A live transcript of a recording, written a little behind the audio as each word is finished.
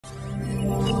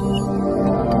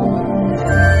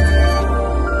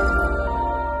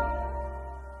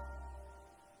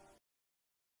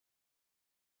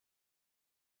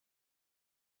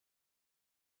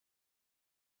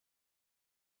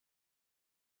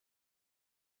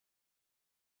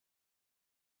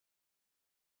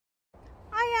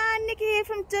everyone, Nikki here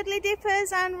from Dudley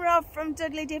Dippers and Rob from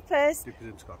Dudley Dippers. Dippers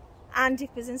and Scrappers. And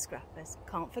Dippers and Scrappers.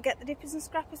 Can't forget the Dippers and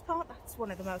Scrappers part, that's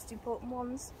one of the most important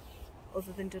ones,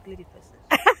 other than Dudley Dippers.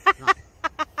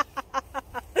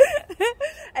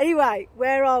 Anyway,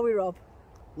 where are we, Rob?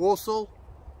 Walsall,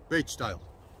 Beachdale.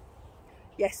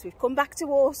 Yes, we've come back to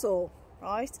Walsall,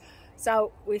 right?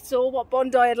 So we saw what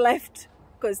Bondi had left,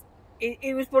 because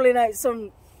he was pulling out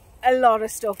a lot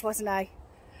of stuff, wasn't he?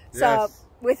 So Yes.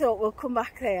 we thought we'll come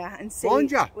back there and see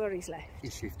where he's left. He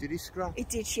shifted his scrap. He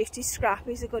did shift his scrap,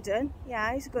 he's a good one.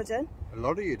 Yeah, he's a good one. A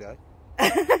lot of you do.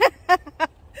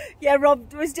 Yeah,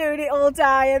 Rob was doing it all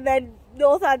day and then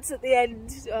Northants at the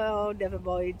end. Oh, never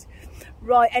mind.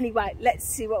 Right, anyway, let's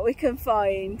see what we can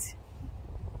find.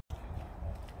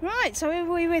 Right, so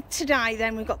who are we with today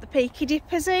then? We've got the Peaky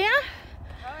Dippers here.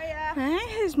 Oh yeah. Hey,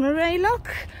 here's Marie, look.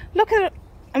 Look at it.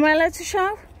 Am I allowed to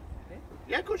show?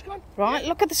 Yeah, of course you can. Right,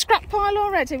 look at the scrap pile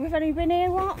already. We've only been here,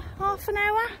 what, half an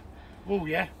hour? Oh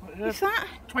yeah. If that?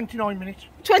 29 minutes.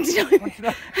 29.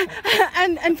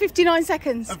 and 59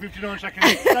 seconds. And 59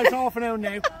 seconds. So it's half an hour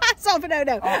now. That's half an hour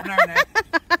now. Half an hour now.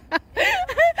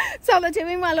 So they're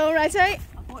doing well already. I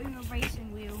bought you a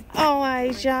racing wheel. Oh,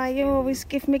 AJ, you always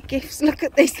give me gifts. Look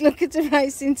at this. Look at the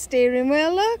racing steering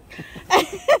wheel. Look. You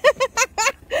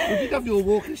did have your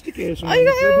walking stick here. Oh, you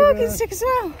got your walking stick as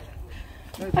well.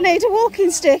 I need a walking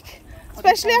stick,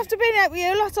 especially after being out with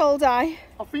you lot all day.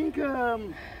 I think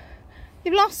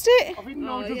You've lost it? I think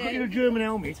Nigel's got you a German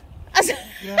helmet.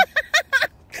 Yeah.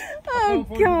 Oh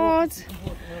God.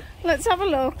 Let's have a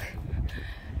look.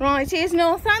 Right, here's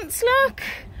Northants, look.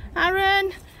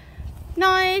 Aaron,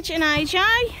 Nige and AJ.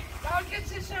 Don't get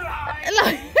this alive.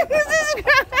 Look, this is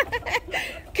great.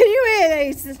 Can you hear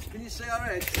these? Can you see our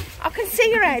heads? I can see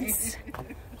your heads.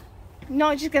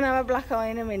 Nigel's going to have a black eye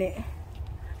in a minute.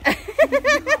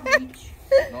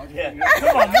 Yeah.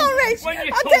 Come on, Rich. When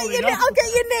you're I'll get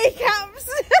your kneecaps.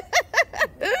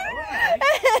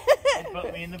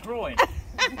 Put me in the groin.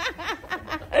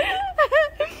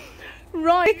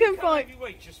 Right, you can find. Every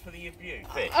week just for the abuse.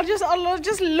 I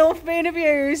just love being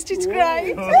abused. It's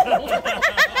great.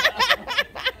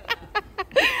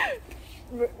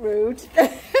 Rude.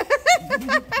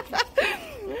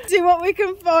 See what we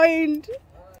can find.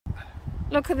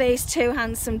 Look at these two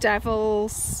handsome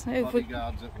devils.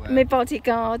 Bodyguards at work. My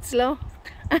bodyguards, look.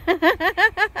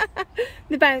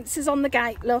 The bouncers on the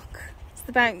gate, look. It's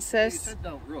the You bouncers. said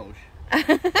don't rush.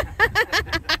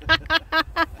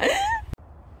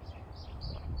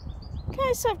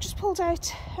 Okay, so I've just pulled out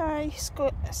a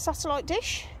satellite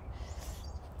dish.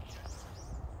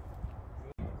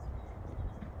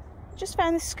 Just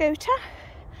found the scooter.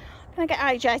 I'm going to get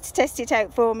AJ to test it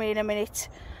out for me in a minute.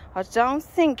 I don't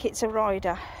think it's a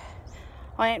rider.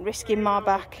 I ain't risking my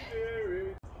back.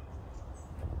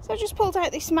 So I just pulled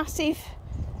out this massive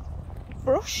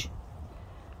brush.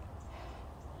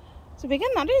 It's a big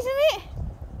one, that isn't it?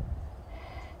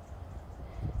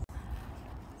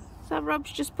 So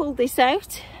Rob's just pulled this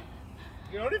out.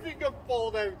 The only thing got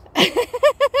pulled out.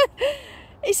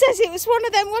 He says it was one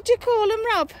of them, what do you call them,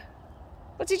 Rob?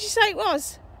 What did you say it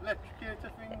was? Electrocutor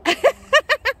thing.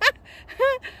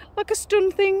 Like a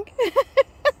stun thing.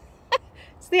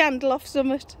 It's the handle off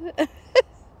summit.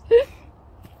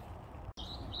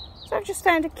 So I've just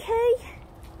found a key.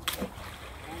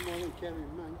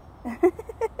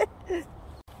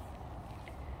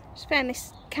 Just found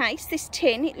this case, this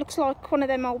tin. It looks like one of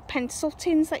them old pencil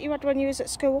tins that you had when you was at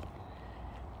school.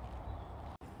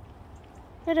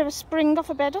 Bit of a spring off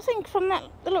a bed, I think, from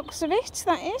the looks of it,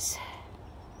 that is.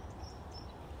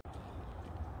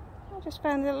 I just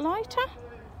found a lighter.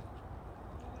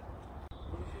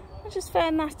 I just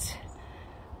found that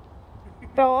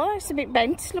bar. It's a bit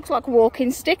bent. Looks like a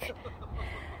walking stick.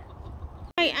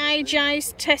 Right,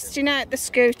 AJ's testing out the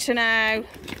scooter now.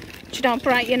 You don't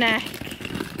break your neck.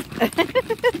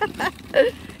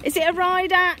 Is it a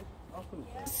rider?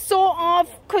 Sort of,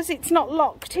 because it's not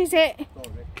locked, is it?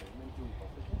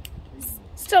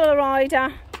 Still a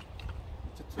rider.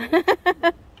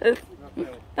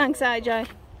 Thanks, AJ.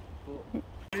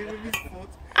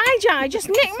 AJ just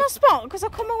nicked my spot because I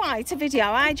come away to video.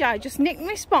 AJ just nicked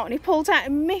my spot and he pulled out a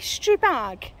mystery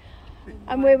bag.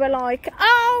 And we were like,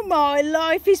 oh my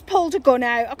life, he's pulled a gun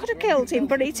out. I could have killed him,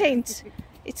 but it ain't.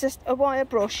 It's a wire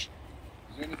brush.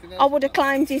 I would have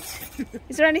climbed it.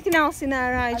 Is there anything else in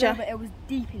there, AJ? I know, but it was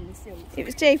deep in the silk. It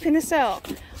was deep in the silk.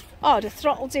 Oh, I'd have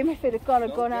throttled him if he'd have got a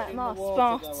gun out of my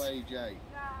spot. Nah, I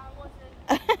wasn't.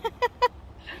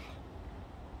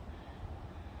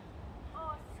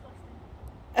 Oh, it's disgusting.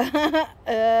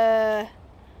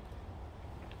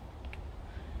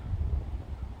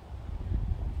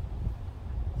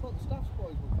 What staff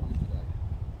boys were coming today?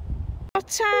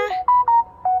 But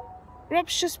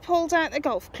Rob's just pulled out the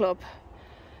golf club.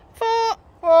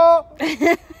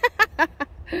 Okay,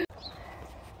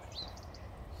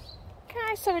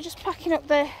 so we're just packing up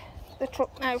the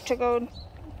truck now to go and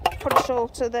put it all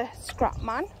to the scrap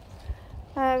man.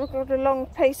 We've got a long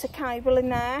piece of cable in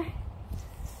there,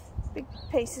 big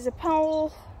pieces of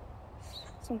pole,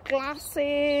 some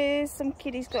glasses, some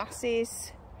kiddies'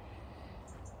 glasses.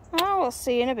 Oh, we'll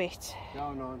see in a bit.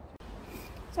 No.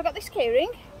 So I got this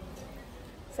keyring. It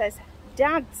says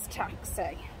Dad's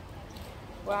taxi.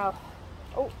 Wow.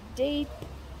 Oh,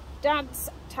 Dad's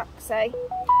taxi.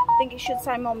 I think it should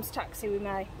say Mum's taxi with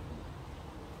me.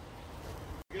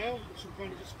 Go, some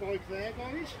kind of a spike there,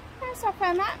 guys. Yeah, so I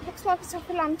found that. Looks like it's off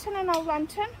a lantern, an old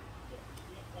lantern.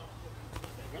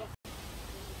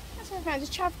 So I found a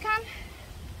chav can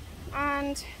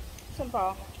and some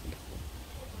bar.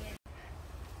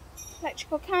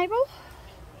 Electrical cable.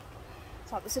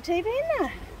 It's like there's a TV in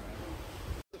there.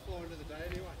 The floor end of the day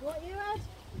anyway. What you had?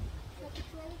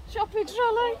 Shopping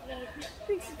trolley.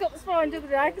 Thinks he's got the spine of the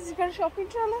day because he's got a shopping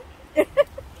trolley.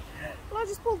 Well, I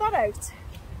just pulled that out.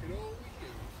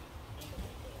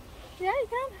 Yeah, you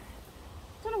can.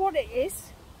 Don't know what it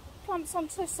is. Clamps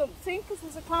onto something because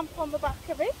there's a clamp on the back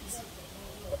of it.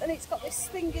 But then it's got this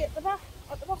thing at the back,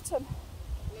 at the bottom.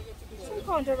 Some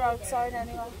kind of road sign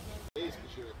anyway.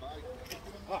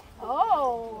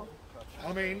 Oh.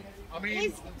 I mean.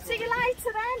 See you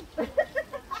later then.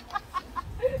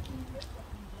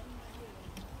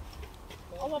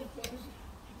 Oh,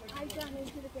 I down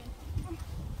into the bin.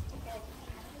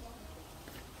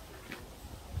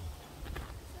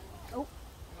 Oh.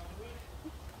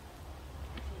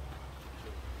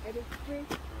 Ready? 3, 2,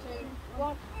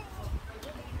 1.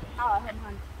 Oh,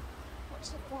 hand. Watch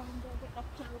the ground, I'll get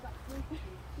knocked over back through.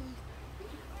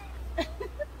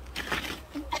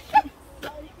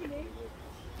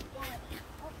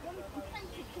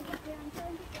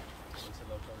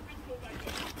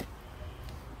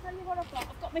 Tell you what I've got.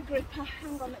 I've got my gripper.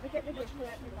 Hang on, let me get my gripper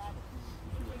out of my bag.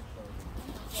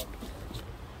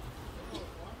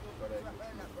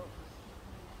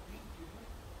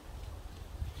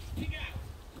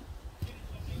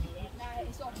 No,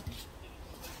 it's on. It's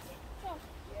on.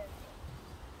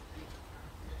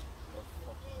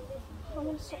 I'm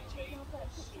going to stop taking off that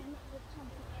picture and the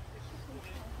temper.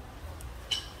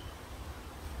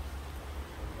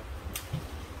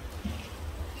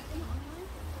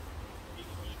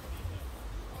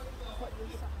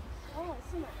 Oh,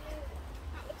 it's in it.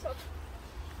 That looks like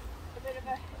a bit of a...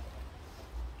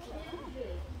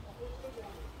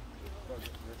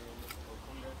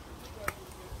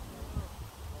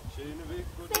 See you in a bit.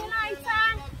 See you later.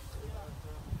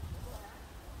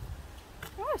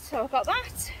 Right, so I've got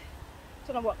that.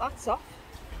 Don't know what that's off.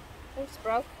 Oh, it's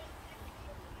broke.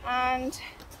 And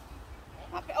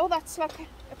oh, that's like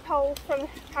a pole from a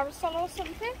carousel or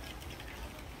something.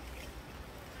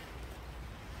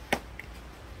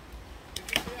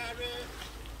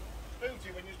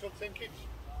 Booty when you stop thinking.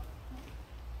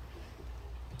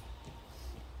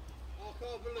 I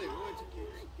can't believe it. Wait a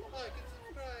minute. Like and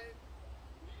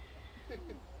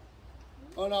subscribe.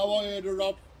 Oh no, I heard a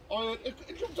Rob.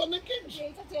 It jumped on the kids. I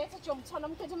did. I jumped on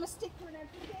them, gave them a sticker and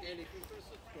everything. Anything for a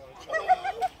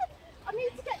subscribe. I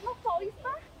need to get my voice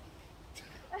back.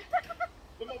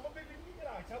 The mum will be ringing you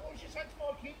later. What she said to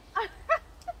my kids?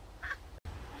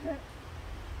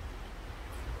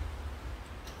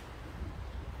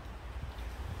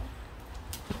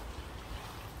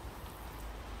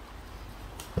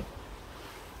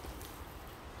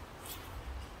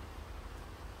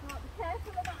 Right, be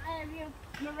careful of that area,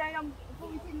 Marie. I'm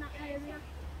avoiding that area.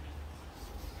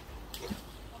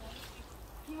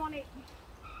 You want it?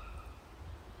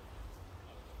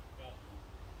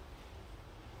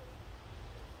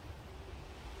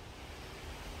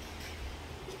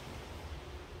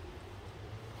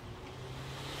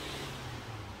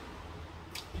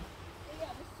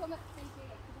 Yeah, there's some at TV.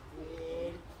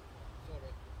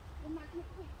 The magnet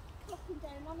keeps clocking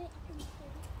down on it. I can see it.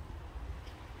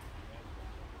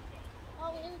 Oh,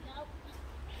 here we go.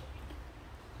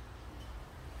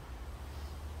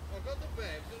 I've got the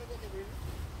babes and I've got the wind.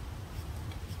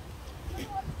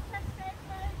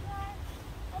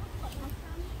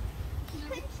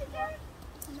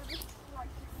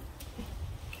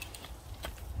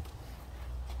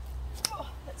 Oh,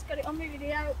 let's get it on my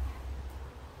video.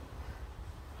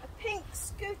 A pink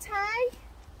scooter.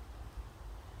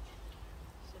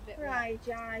 It's a bit Right,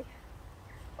 Jai.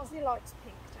 Ozzy likes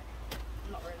pink, don't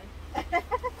he? Not really.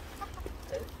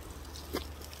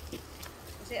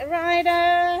 Is it a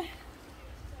rider?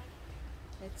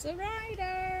 It's a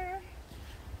rider.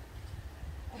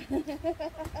 You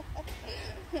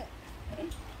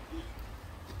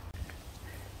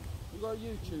got a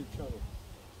YouTube channel?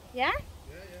 Yeah?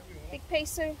 Big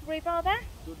piece of rebar there.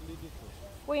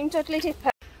 William Dudley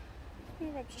Dipper. Oh,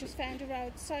 Rob's just found a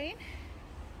road sign.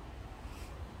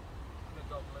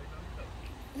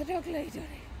 The dog laid on it.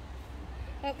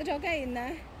 Oh, the dog ain't in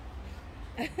there.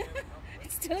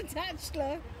 It's still attached,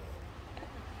 look.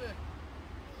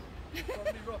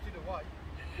 Probably rotted away.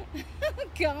 Oh,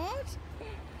 God.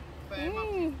 Fair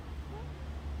Ooh.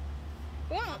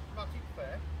 What? Matted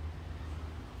fair.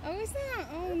 Oh, is that?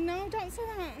 Oh, no, don't say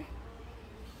that.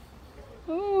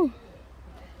 Oh.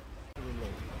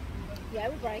 Yeah,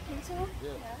 we're breaking to her.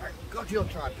 Yeah. God, your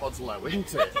tripod's low,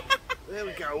 isn't it? There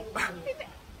we go.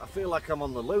 I feel like I'm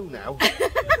on the loo now.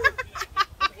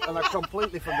 And I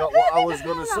completely forgot what I was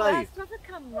going to say. I know.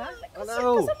 Because I'm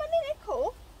on the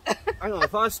nickel. Hang on,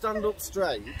 if I stand up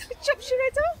straight... It chops your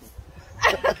head off.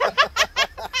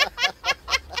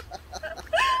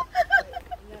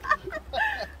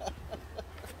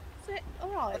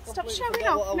 Alright, stop showing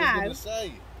off now. I was going to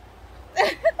say.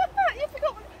 You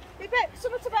forgot. You bet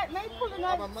something about me pulling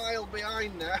I'm out. a mile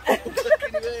behind now. Can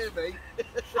you hear me?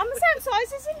 I'm the same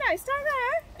size as you now, stay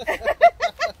there.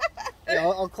 Yeah,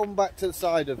 I'll come back to the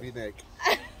side of you, Nick.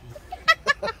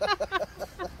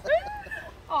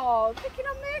 Oh, picking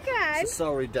on me again. It's a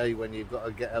sorry day when you've got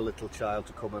to get a little child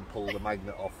to come and pull the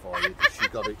magnet off for you because she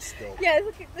got it stuck. Yeah,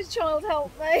 look at the child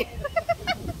help me.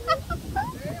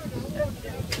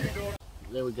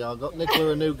 There we go, I got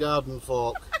Nicola a new garden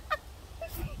fork.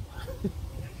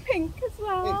 Pink as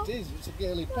well. It is, it's a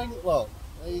girly pink look.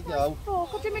 There you go.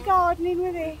 I'll do my gardening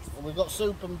with this. And we've got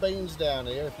soup and beans down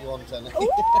here if you want any.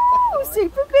 Ooh,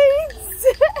 super beans.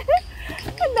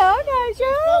 Hello,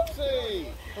 Nigel.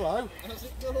 Foxy! Hello, how's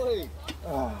it going?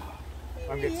 Oh,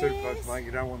 I'm getting too close, mate.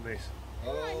 You don't want this.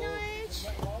 Oh.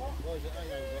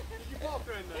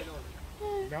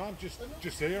 No, I'm just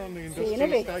here on the See you in a industrial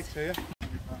bit. estate here.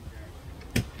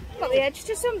 Got the edge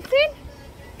to something.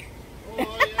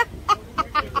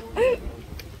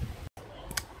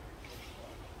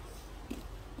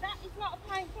 That is not a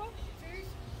paintbrush.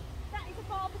 That is a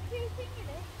barbecue thing, isn't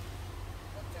it?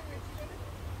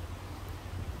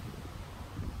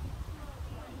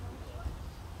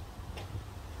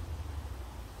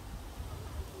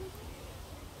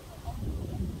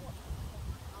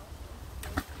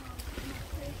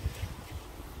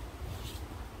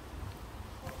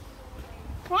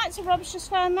 Right, so Rob's just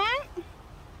found that.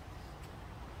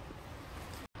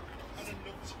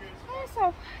 Oh,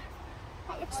 so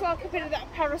that looks like a bit of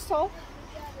that parasol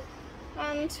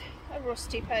and a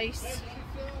rusty piece.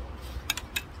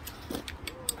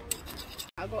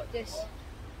 I got this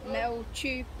metal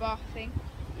tube bar thing.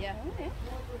 Yeah. Oh, yeah.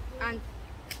 And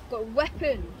got a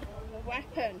weapon. A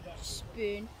weapon.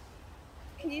 Spoon.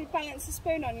 Can you balance the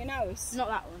spoon on your nose? Not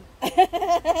that one.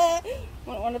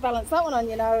 Wouldn't want to balance that one on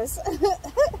your nose. I think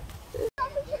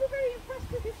you'll be very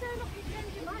impressed with this turn off your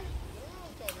engine light.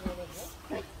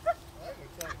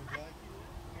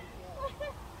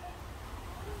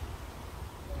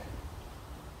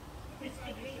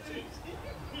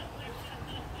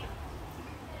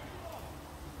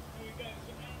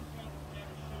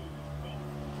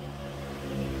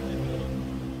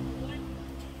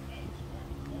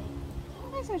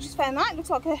 So I just found that. It looks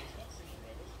like a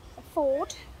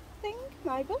Ford thing,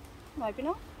 maybe. Maybe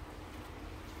not.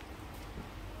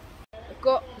 I've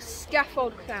got a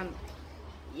scaffold clamp.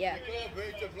 Yeah.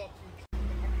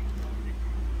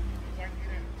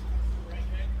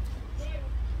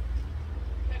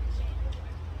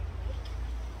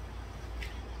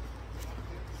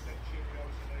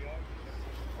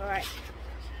 Alright.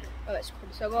 Oh, it's cool.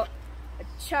 So I got a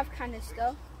chaff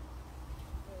canister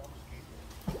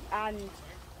and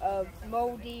a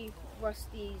mouldy,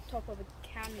 rusty top of a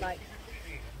can, like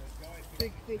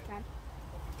food can.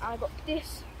 I got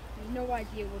this. No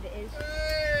idea what it is.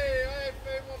 Hey, I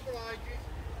found one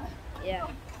for Yeah.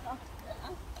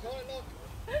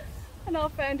 And I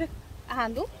found a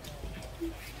handle.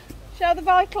 Show the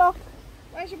bike lock.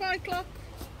 Where's your bike lock?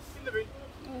 In the bin.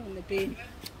 Oh, in the bin.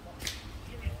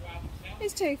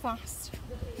 It's too fast.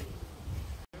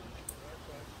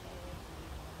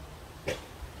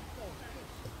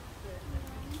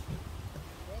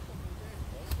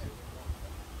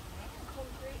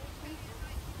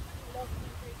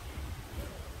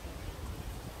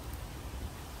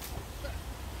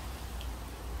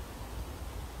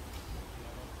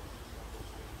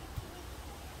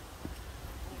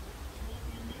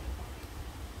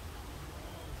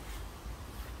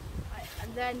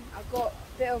 And then I got a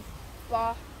bit of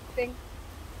bar thing.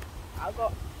 I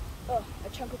got a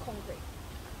chunk of concrete.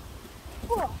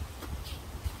 Whoa.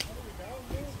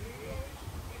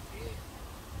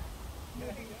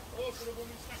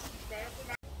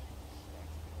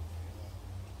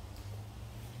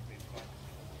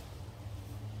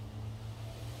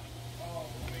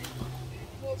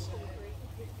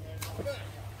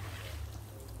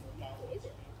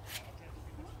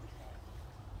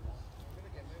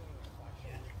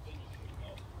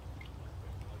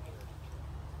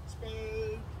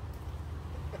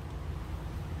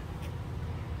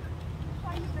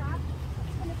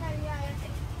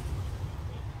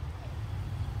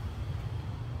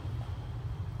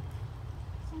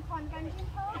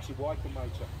 It's a wiper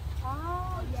motor.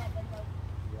 Oh, yeah, they go.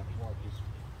 Yeah, wipers.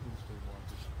 Windscreen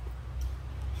wipers.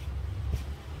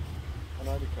 I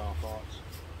know the car parts.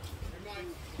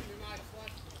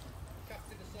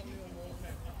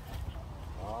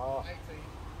 Ah.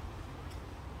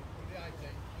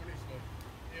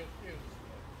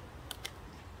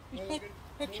 Is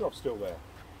Petrov still there?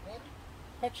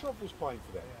 Petrov was playing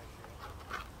for them.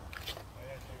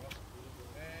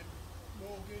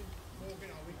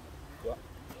 Yeah.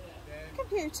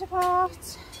 Computer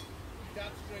part.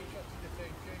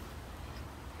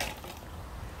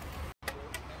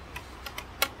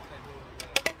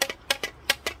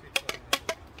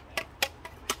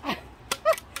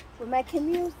 We're making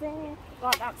music.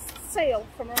 Like that seal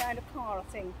from around a car, I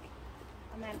think.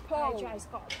 And then AJ's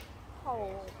got a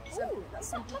pole. Ooh,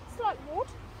 that's like wood.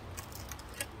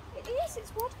 It is,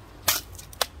 it's wood.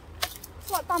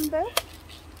 It's like bamboo.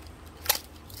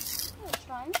 Oh,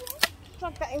 strange, isn't it?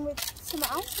 Drag that in with some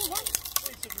else,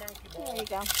 there you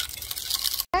go.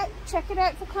 Check it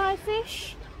out for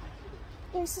crayfish.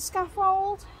 There's the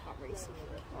scaffold.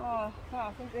 Oh,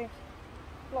 I think they've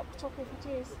blocked up if it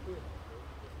is.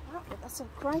 Oh, that's a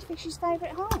crayfish's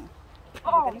favourite home.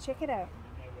 I'm going to check it out.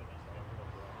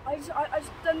 I just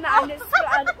done that and it's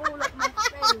splattered all up my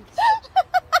face.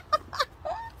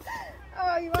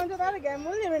 Oh, you won't do that again,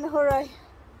 will you, in a hurry?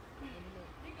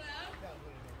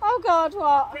 Oh God,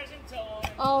 what?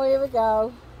 Oh, here we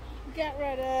go. Get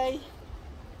ready.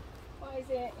 What is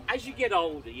it? As you get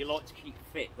older, you like to keep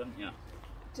fit, don't you?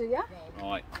 Do you?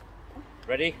 Right.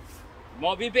 Ready?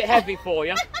 Might be a bit heavy for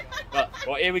you. But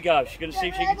right, here we go. She's going to see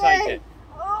if she can take it.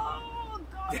 Oh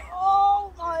God!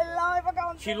 Oh my life! I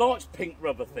can't. She likes pink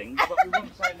rubber things, but we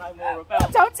won't say no more about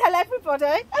it. Don't tell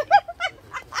everybody.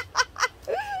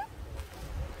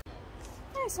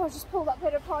 Yeah, so I just pull that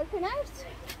bit of piping out.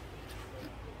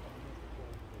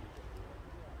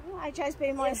 Oh, AJ's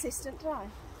being my assistant today.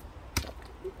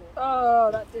 Oh,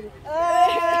 that did it.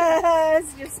 Oh,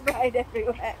 it's just sprayed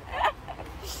everywhere.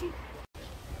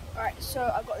 Alright,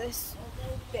 so I've got this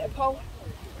bit of pole.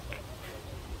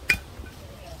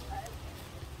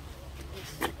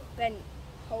 Then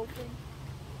pole thing.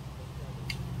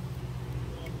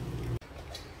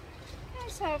 Okay,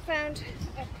 so I found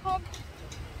a cog,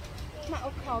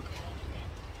 metal cog.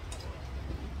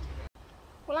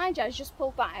 Well, AJ's just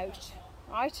pulled that out,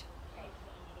 right?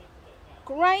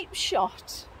 Great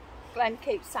shot, Glenn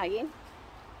keeps saying.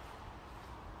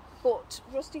 But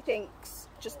Rusty thinks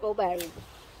just ball bearing.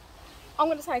 I'm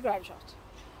going to say grape shot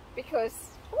because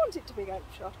I want it to be grape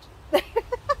shot.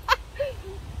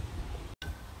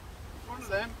 One of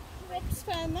them. Rob's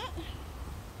found that.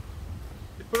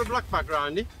 You put a black bag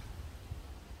around it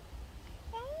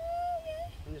Oh, yeah.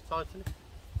 and you tighten it.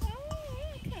 Oh,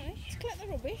 okay. To collect the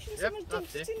rubbish and someone's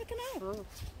dumped it in the canal.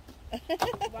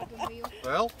 Oh. Wagon wheel.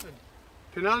 Well,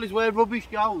 canal is where rubbish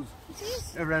goes. It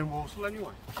is. Around Walsall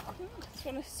anyway. Oh, it's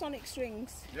one of Sonic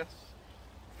Strings. Yes.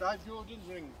 Dave Jordan's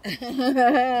ring.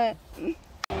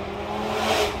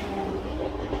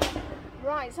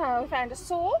 Right, so I found a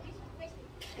saw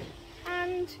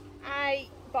and a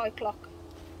bike lock.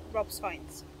 Rob's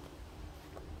finds.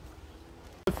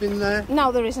 In there.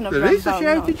 No, there isn't a There Rambo is, I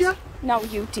shouted knife. you. No,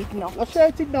 you did not. I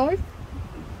shouted knife.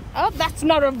 Oh, that's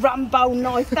not a Rambo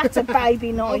knife, that's a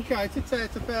baby knife. Okay, to tear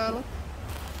to fella.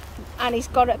 And he's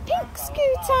got a pink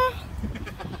scooter.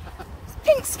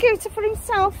 Pink scooter for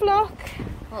himself, look.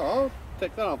 Oh,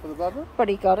 take that off with the bubble. But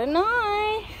he got a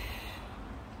knife.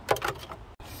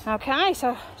 Okay,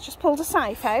 so just pulled the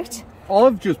safe out.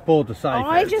 I've just pulled the safe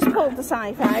I just pulled the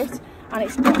safe out, and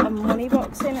it's got a money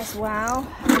box in as well.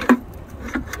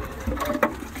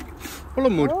 Full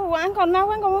of mud. Oh, hang on,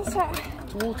 no, hang on one sec.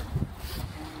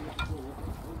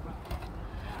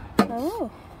 Oh,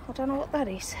 I don't know what that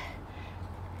is.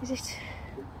 Is it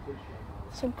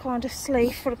some kind of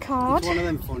sleeve for a card? It's one of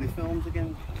them funny films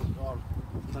again.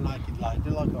 The Naked Lady,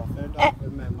 like I found out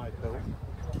with my bill.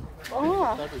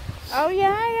 Oh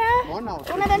yeah. One of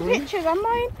them pictures on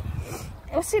mine.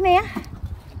 What's in here?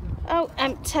 Oh,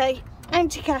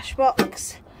 empty cash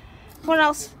box. What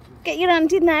else? Get your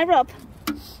hand in there, Rob.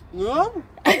 No.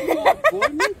 Can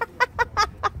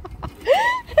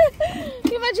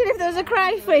you imagine if there was a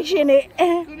crayfish in it?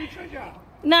 Any treasure?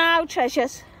 No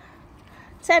treasures.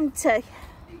 It's empty.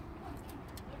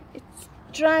 It's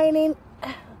draining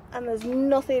and there's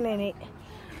nothing in it.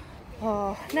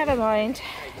 Oh, never mind.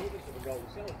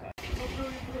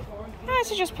 Right,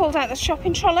 so just pulled out the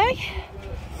shopping trolley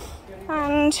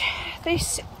and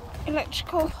this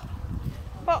electrical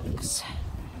box.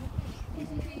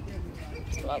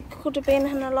 It's like could have been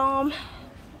an alarm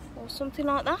or something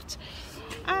like that,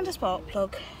 and a spark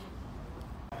plug.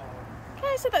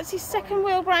 Okay, so that's his second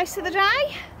wheel brace of the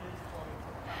day.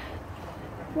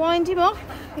 Wind him up.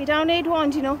 You don't need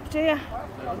winding up, do you?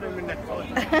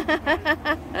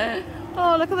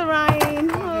 Oh, look at the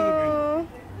rain. Oh.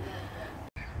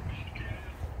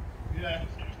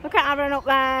 Look at Aaron up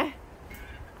there.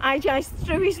 AJ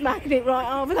threw his magnet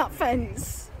right over that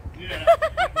fence. Yeah.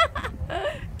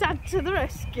 Dad to the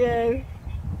rescue.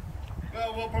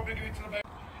 Well, we'll probably give it to the back.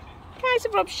 Okay, so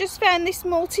Rob's just found this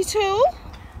multi-tool.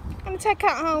 I'm going to take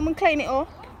it home and clean it up.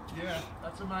 Yeah,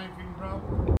 that's the main thing, bro.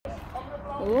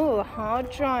 Oh, a hard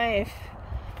drive.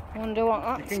 Wonder what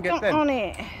that's got on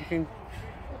it. You can.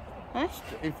 Huh?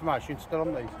 Information still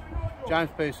on these.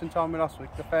 James Pearson told me last week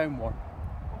they found one.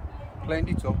 Cleaned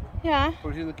it up. Yeah.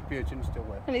 Put it in the computer and it still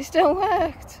works. And it still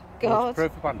worked. Well, God. it's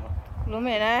proof of panel.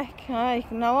 Lummy neck. I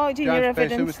no idea your James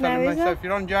Pearson evidence was now, telling me, is so it? if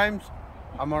you're on James,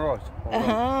 I'm alright.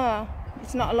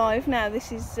 It's not alive now.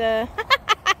 This is. He thought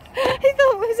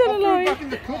it was alive. Back in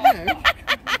the club now.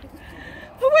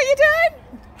 What are you doing?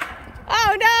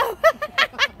 Oh no!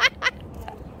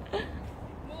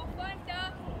 More thunder!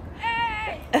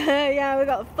 Hey! Yeah, we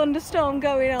got a thunderstorm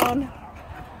going on.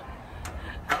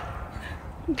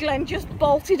 Glenn just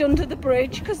bolted under the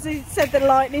bridge because he said the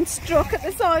lightning struck at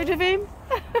the side of him.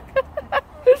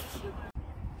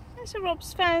 So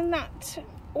Rob's found that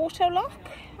auto lock.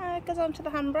 Goes onto the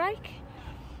handbrake.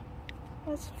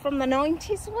 Was from the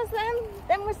 90s, was them?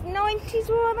 Them was 90s,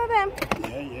 one of them.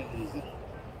 Yeah, easy.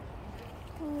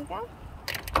 There we go.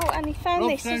 Oh, and he found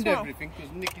this as well. Everything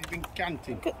because Nicky's been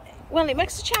canting. Good. Well, it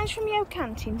makes a change from your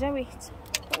canting, don't it?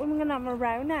 But we're going to have a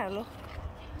row now, look.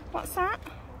 What's that?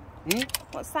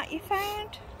 What's that you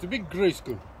found? It's a big grease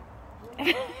gun.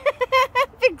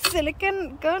 Big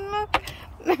silicon gun, look.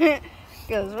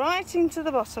 Goes right into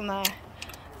the bottom there.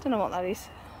 Don't know what that is.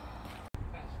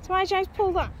 So AJ's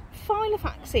pulled that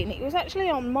Filofax in. It was actually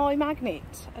on my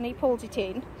magnet and he pulled it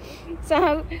in.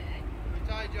 So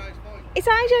it's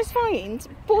AJ's find,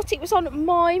 but it was on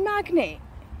my magnet.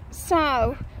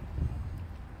 So,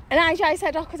 and AJ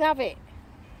said I could have it.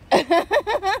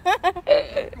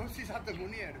 She's had the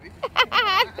money out of it.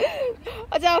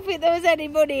 I don't think there was any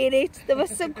money in it. There were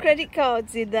some credit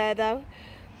cards in there though.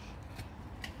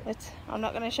 But I'm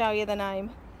not going to show you the name.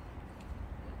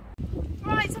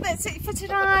 Right, so that's it for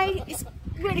today. It's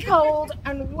really cold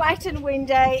and wet and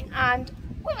windy and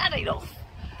we've had enough.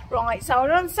 Right, so I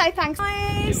want to say thanks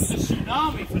guys. It's a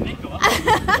tsunami for Nicola.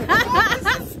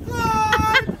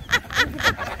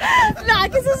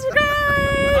 Like and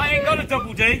subscribe. I ain't got a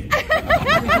double D.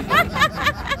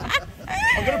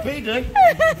 I've got a PD.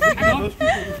 Hang on.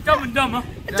 Dumb and Dumber.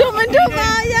 Dumb and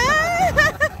Dumber, yeah.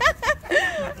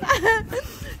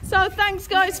 So thanks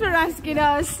guys for asking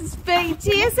us. Speak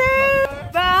to you soon.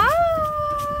 Bye.